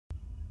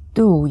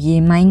तो ये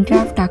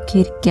माइनक्राफ्ट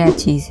आखिर क्या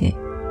चीज़ है?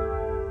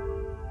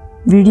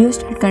 वीडियो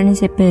स्टार्ट करने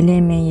से पहले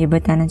मैं ये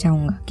बताना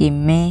चाहूँगा कि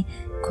मैं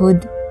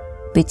खुद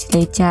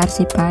पिछले 4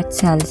 से 5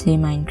 साल से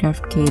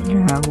माइनक्राफ्ट खेल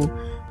रहा हूँ।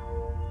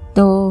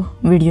 तो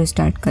वीडियो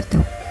स्टार्ट करता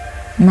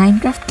हूँ।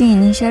 माइनक्राफ्ट की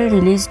इनिशियल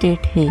रिलीज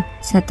डेट है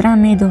 17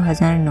 मई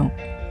 2009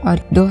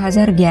 और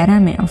 2011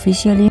 में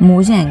ऑफिशियली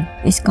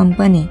मोजैंग इस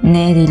कंपनी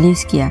ने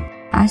रिलीज़ किया।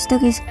 आज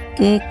तक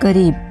इसके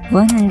करीब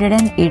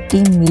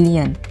 180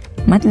 मिलियन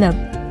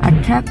मतलब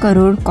 18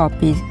 करोड़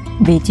कॉपीज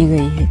बेची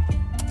गई है,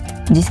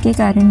 जिसके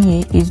कारण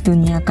ये इस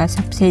दुनिया का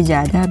सबसे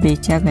ज़्यादा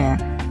बेचा गया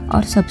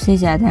और सबसे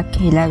ज़्यादा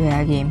खेला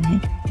गया गेम है।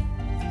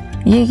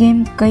 ये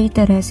गेम कई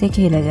तरह से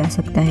खेला जा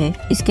सकता है।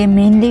 इसके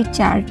मेनली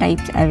 4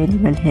 टाइप्स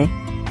अवेलेबल है।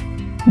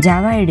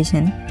 जावा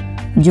एडिशन,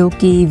 जो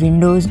कि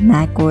विंडोज़,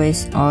 मैक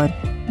ओएस और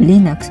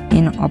लिनक्स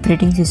इन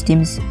ऑपरेटिंग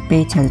सिस्टम्स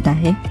पे चलता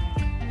है।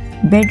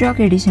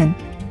 बेडरॉक एडिशन,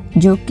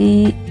 जो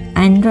कि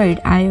Android,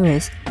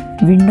 iOS,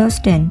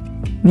 Windows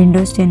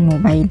 10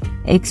 mobile,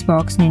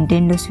 Xbox,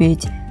 Nintendo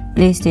switch,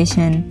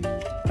 PlayStation,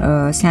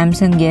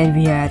 Samsung gear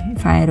VR,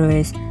 fire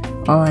OS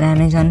और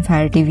अमेजॉन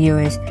फायर टीवी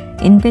ओएस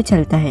इन पे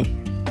चलता है।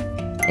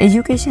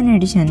 एजुकेशन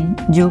एडिशन,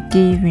 जो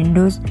कि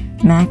विंडोज़,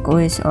 मैक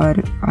ओएस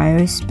और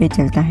आईओएस पे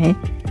चलता है।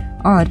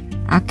 और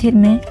आखिर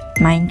में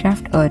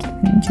माइनक्राफ्ट अर्थ,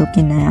 जो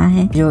कि नया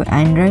है, जो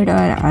एंड्रॉयड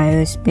और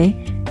आईओएस पे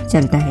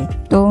चलता है।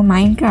 तो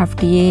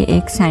माइनक्राफ्ट ये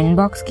एक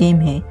सैंडबॉक्स गेम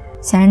है।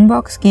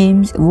 सैंडबॉक्स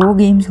गेम्स वो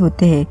गेम्स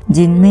होते हैं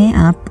जिनमें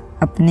आप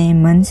अपने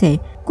मन से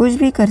कुछ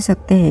भी कर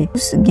सकते हैं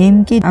उस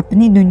गेम की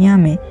अपनी दुनिया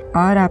में,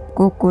 और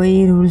आपको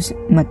कोई रूल्स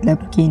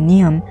मतलब कि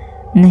नियम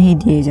नहीं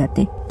दिए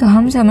जाते। तो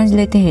हम समझ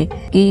लेते हैं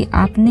कि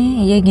आपने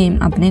ये गेम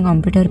अपने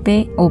कंप्यूटर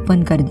पे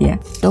ओपन कर दिया,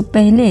 तो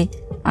पहले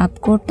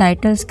आपको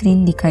टाइटल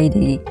स्क्रीन दिखाई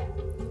देगी।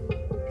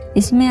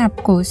 इसमें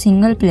आपको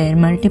single player,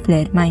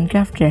 multiplayer,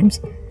 Minecraft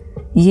rams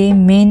ये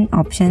मेन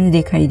ऑप्शंस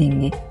दिखाई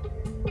देंगे।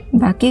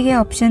 बाकी के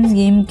ऑप्शंस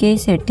गेम के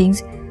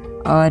सेटिंग्स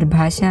और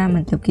भाषा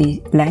मतलब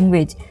कि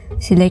लैंग्वेज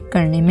सिलेक्ट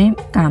करने में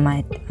काम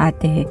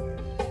आते हैं।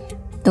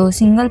 तो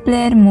सिंगल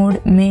प्लेयर मोड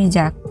में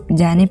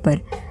जाने पर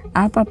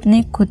आप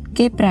अपने खुद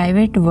के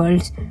प्राइवेट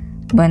वर्ल्ड्स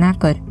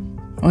बनाकर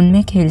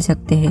उनमें खेल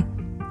सकते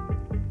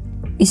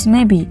हैं।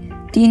 इसमें भी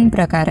 3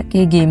 प्रकार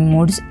के गेम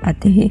मोड्स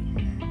आते हैं: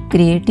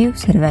 क्रिएटिव,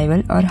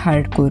 सर्वाइवल और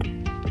हार्डकोर।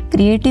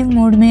 क्रिएटिव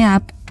मोड में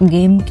आप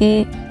गेम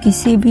के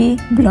किसी भी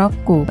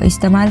ब्लॉक को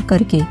इस्तेमाल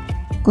करके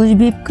कुछ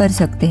भी कर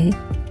सकते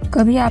हैं।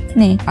 कभी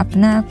आपने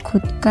अपना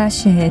खुद का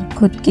शहर,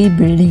 खुद की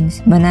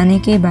बिल्डिंग्स बनाने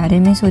के बारे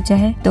में सोचा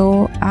है?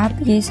 तो आप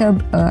ये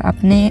सब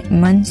अपने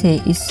मन से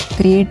इस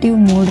क्रिएटिव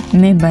मोड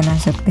में बना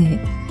सकते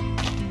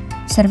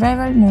हैं।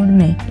 सर्वाइवल मोड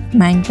में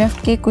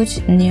माइनक्राफ्ट के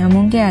कुछ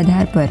नियमों के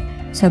आधार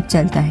पर सब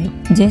चलता है।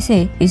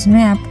 जैसे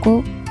इसमें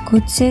आपको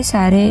खुद से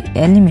सारे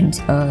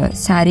एलिमेंट्स,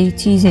 सारी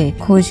चीज़ें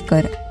खोज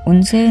कर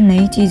उनसे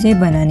नई चीज़ें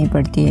बनानी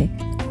पड़ती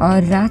है।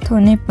 और रात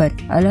होने पर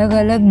अलग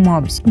अलग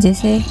मॉब्स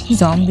जैसे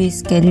ज़ॉम्बीज,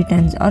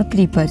 स्केलेटन्स और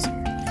क्रीपर्स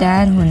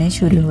तैयार होने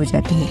शुरू हो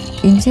जाते हैं।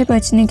 इनसे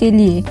बचने के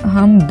लिए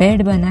हम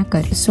बेड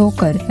बनाकर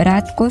सोकर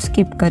रात को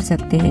स्किप कर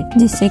सकते हैं,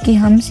 जिससे कि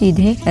हम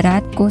सीधे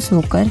रात को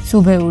सोकर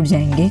सुबह उठ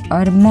जाएंगे।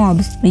 और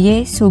मॉब्स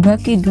ये सुबह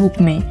की धूप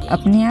में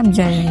अपने आप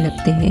जलने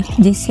लगते हैं,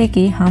 जिससे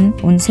कि हम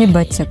उनसे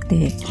बच सकते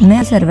हैं।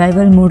 मैं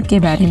सर्वाइवल मोड के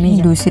बारे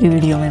में दूसरी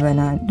वीडियो में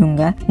बना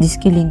दूंगा,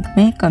 जिसकी लिंक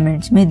मैं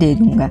कमेंट्स में दे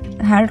दूंगा।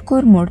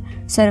 हार्डकोर मोड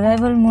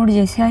सर्वाइवल मोड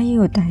जैसा ही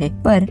होता है,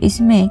 पर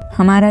इसमें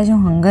हमारा जो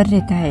हंगर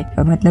रहता है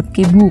मतलब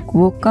कि भूख,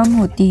 वो कम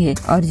होती है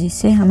और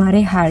जिससे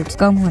हमारे हार्ट्स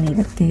कम होने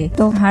लगते हैं।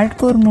 तो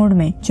हार्डकोर मोड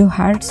में जो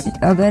हार्ट्स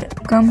अगर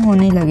कम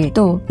होने लगे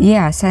तो ये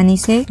आसानी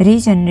से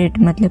रीजनरेट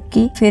मतलब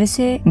कि फिर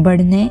से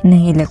बढ़ने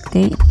नहीं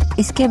लगते।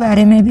 इसके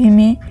बारे में भी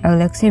मैं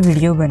अलग से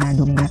वीडियो बना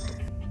दूंगा।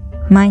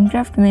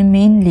 माइनक्राफ्ट में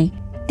मेनली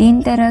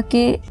 3 तरह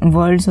के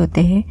वर्ल्ड्स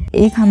होते हैं।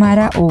 एक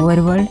हमारा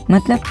ओवरवर्ल्ड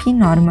मतलब कि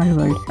नॉर्मल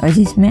वर्ल्ड,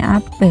 जिसमें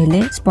आप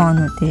पहले स्पॉन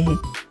होते हैं।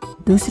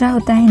 दूसरा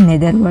होता है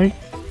नेदर वर्ल्ड,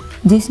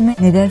 जिसमें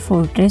नेदर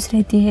फोर्ट्रेस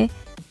रहती है।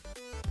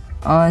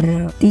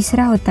 और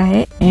तीसरा होता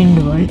है एंड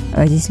वर्ल्ड,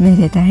 जिसमें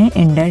रहता है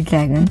एंडर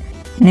ड्रैगन।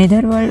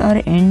 नेदर वर्ल्ड और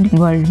एंड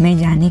वर्ल्ड में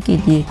जाने के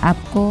लिए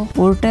आपको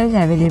पोर्टल्स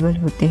अवेलेबल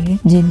होते हैं,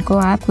 जिनको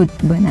आप खुद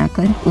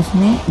बनाकर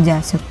उसमें जा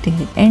सकते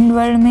हैं। एंड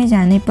वर्ल्ड में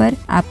जाने पर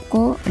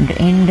आपको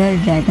एंडर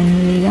ड्रैगन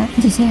मिलेगा,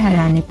 जिसे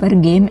हराने पर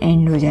गेम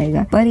एंड हो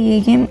जाएगा। पर ये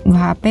गेम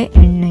वहाँ पे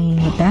एंड नहीं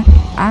होता।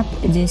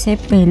 आप जैसे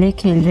पहले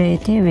खेल रहे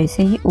थे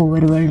वैसे ही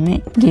ओवरवर्ल्ड में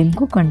गेम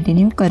को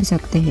कंटिन्यू कर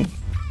सकते हैं।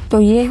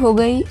 तो ये हो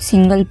गई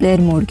सिंगल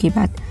प्लेयर मोड की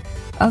बात।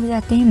 अब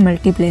जाते हैं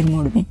मल्टीप्लेयर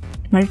मोड में।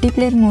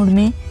 मल्टीप्लेयर मोड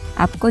में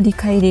आपको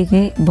दिखाई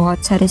देंगे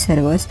बहुत सारे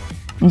सर्वर्स,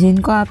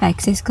 जिनको आप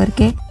एक्सेस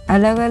करके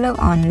अलग अलग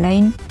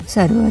ऑनलाइन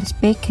सर्वर्स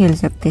पे खेल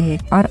सकते हैं।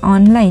 और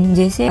ऑनलाइन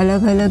जैसे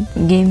अलग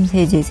अलग गेम्स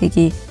है, जैसे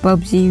कि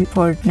पबजी,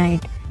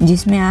 फोर्टनाइट,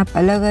 जिसमें आप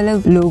अलग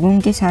अलग लोगों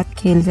के साथ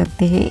खेल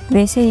सकते हैं,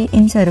 वैसे ही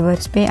इन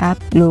सर्वर्स पे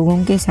आप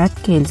लोगों के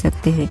साथ खेल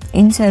सकते हैं।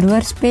 इन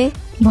सर्वर्स पे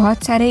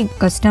बहुत सारे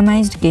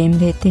कस्टमाइज्ड गेम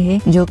रहते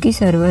हैं, जो कि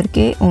सर्वर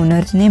के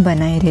ओनर्स ने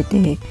बनाए रहते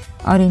हैं,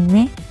 और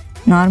इनमें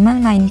नॉर्मल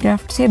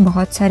माइनक्राफ्ट से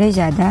बहुत सारे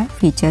ज़्यादा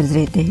फीचर्स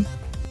रहते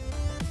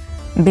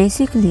हैं।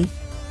 बेसिकली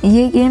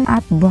ये गेम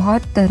आप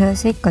बहुत तरह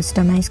से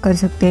कस्टमाइज कर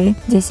सकते हैं।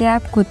 जैसे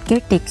आप खुद के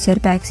टेक्सचर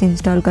पैक्स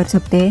इंस्टॉल कर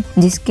सकते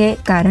हैं जिसके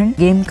कारण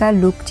गेम का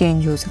लुक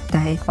चेंज हो सकता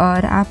है,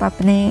 और आप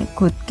अपने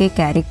खुद के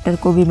कैरेक्टर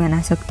को भी बना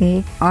सकते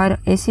हैं और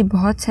ऐसी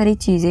बहुत सारी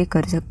चीजें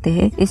कर सकते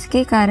हैं।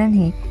 इसके कारण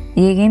ही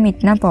ये गेम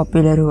इतना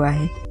पॉपुलर हुआ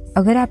है।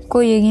 अगर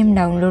आपको ये गेम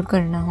डाउनलोड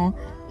करना हो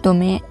तो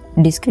मैं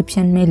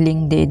डिस्क्रिप्शन में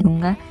लिंक दे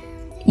दूंगा।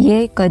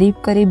 ये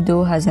करीब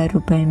 2000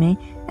 रुपये में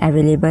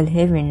अवेलेबल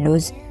है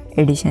विंडोज़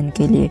एडिशन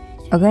के लिए।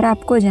 अगर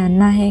आपको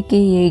जानना है कि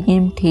ये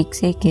गेम ठीक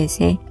से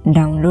कैसे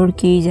डाउनलोड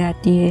की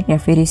जाती है या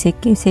फिर इसे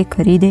कैसे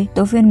खरीदे,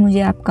 तो फिर मुझे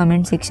आप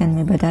कमेंट सेक्शन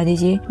में बता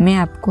दीजिए। मैं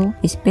आपको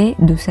इस पे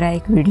दूसरा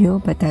एक वीडियो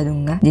बता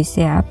दूंगा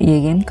जिससे आप ये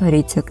गेम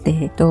खरीद सकते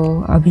हैं। तो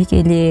अभी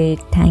के लिए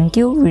थैंक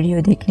यू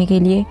वीडियो देखने के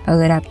लिए।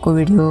 अगर आपको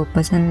वीडियो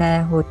पसंद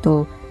आया हो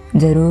तो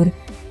ज़रूर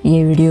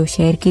ये वीडियो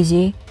शेयर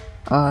कीजिए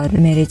और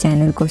मेरे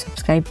चैनल को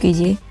सब्सक्राइब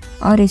कीजिए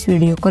और इस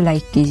वीडियो को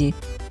लाइक कीजिए।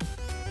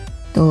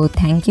 तो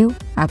थैंक यू।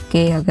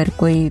 आपके अगर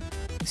कोई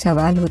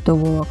सवाल हो तो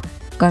वो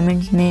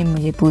कमेंट्स में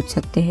मुझे पूछ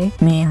सकते हैं।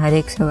 मैं हर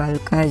एक सवाल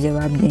का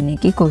जवाब देने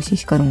की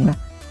कोशिश करूँगा।